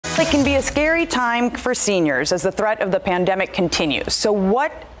It can be a scary time for seniors as the threat of the pandemic continues. So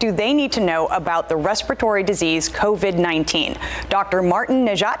what do they need to know about the respiratory disease COVID-19? Dr. Martin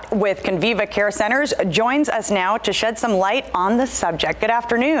Najat with Conviva Care Centers joins us now to shed some light on the subject. Good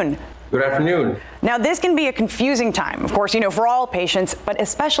afternoon. Good afternoon. Now, this can be a confusing time, of course, for all patients, but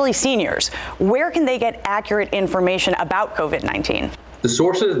especially seniors. Where can they get accurate information about COVID-19? The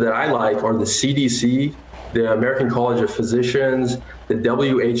sources that I like are the CDC, the American College of Physicians, the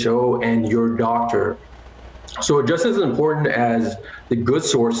WHO, and your doctor. So just as important as the good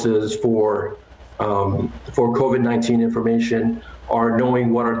sources for COVID-19 information are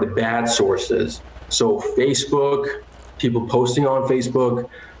knowing what are the bad sources. So Facebook, people posting on Facebook,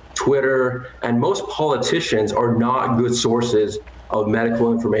 Twitter, and most politicians are not good sources of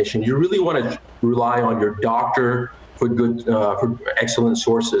medical information. You really want to rely on your doctor for excellent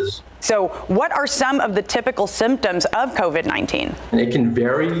sources. So what are some of the typical symptoms of COVID-19? It can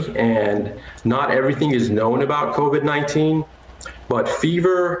vary, and not everything is known about COVID-19, but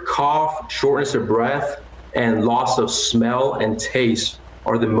fever, cough, shortness of breath, and loss of smell and taste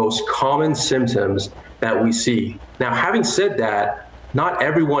are the most common symptoms that we see. Now, having said that, not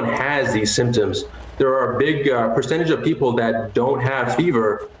everyone has these symptoms. There are a big percentage of people that don't have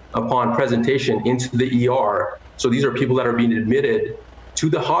fever upon presentation into the ER. So these are people that are being admitted to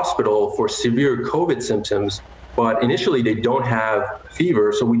the hospital for severe COVID symptoms, but initially they don't have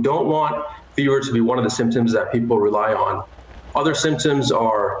fever. So we don't want fever to be one of the symptoms that people rely on. Other symptoms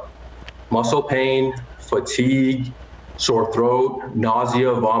are muscle pain, fatigue, sore throat,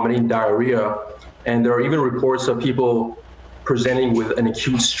 nausea, vomiting, diarrhea. And there are even reports of people presenting with an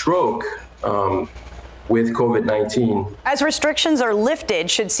acute stroke with COVID-19. As restrictions are lifted,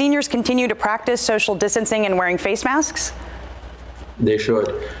 should seniors continue to practice social distancing and wearing face masks? They should.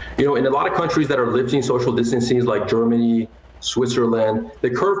 In a lot of countries that are lifting social distancing, like Germany, Switzerland, the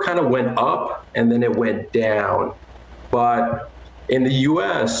curve kind of went up and then it went down. But in the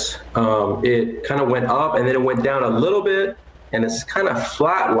US, it kind of went up and then it went down a little bit, and it's kind of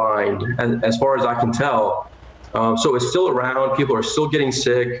flatlined as far as I can tell. So it's still around. People are still getting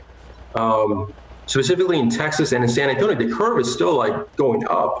sick. Specifically in Texas and in San Antonio, the curve is still going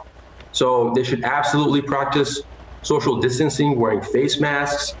up. So they should absolutely practice social distancing, wearing face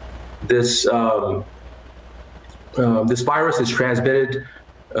masks. This virus is transmitted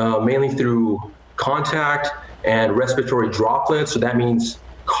mainly through contact and respiratory droplets. So that means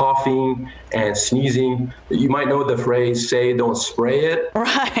coughing and sneezing. You might know the phrase, say, don't spray it.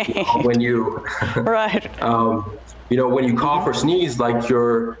 Right. When you, right. When you cough or sneeze,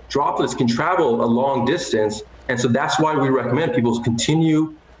 your droplets can travel a long distance. And so that's why we recommend people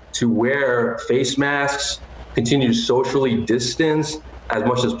continue to wear face masks, continue to socially distance as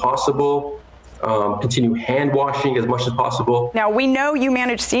much as possible, continue hand washing as much as possible. Now, we know you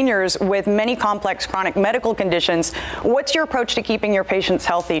manage seniors with many complex chronic medical conditions. What's your approach to keeping your patients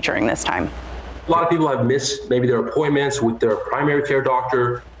healthy during this time? A lot of people have missed maybe their appointments with their primary care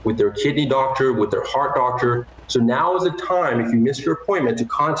doctor, with their kidney doctor, with their heart doctor. So now is the time, if you miss your appointment, to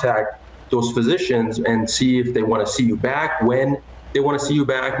contact those physicians and see if they want to see you back, when they want to see you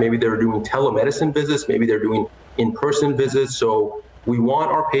back. Maybe they're doing telemedicine visits, maybe they're doing in-person visits. So we want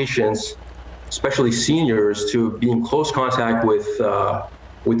our patients, especially seniors, to be in close contact with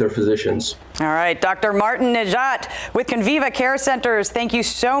their physicians. All right, Dr. Martin Najat with Conviva Care Centers, thank you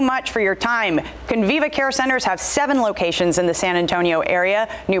so much for your time. Conviva Care Centers have 7 locations in the San Antonio area,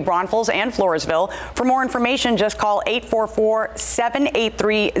 New Braunfels and Floresville. For more information, just call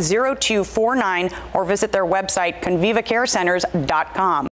 844-783-0249 or visit their website, convivacarecenters.com.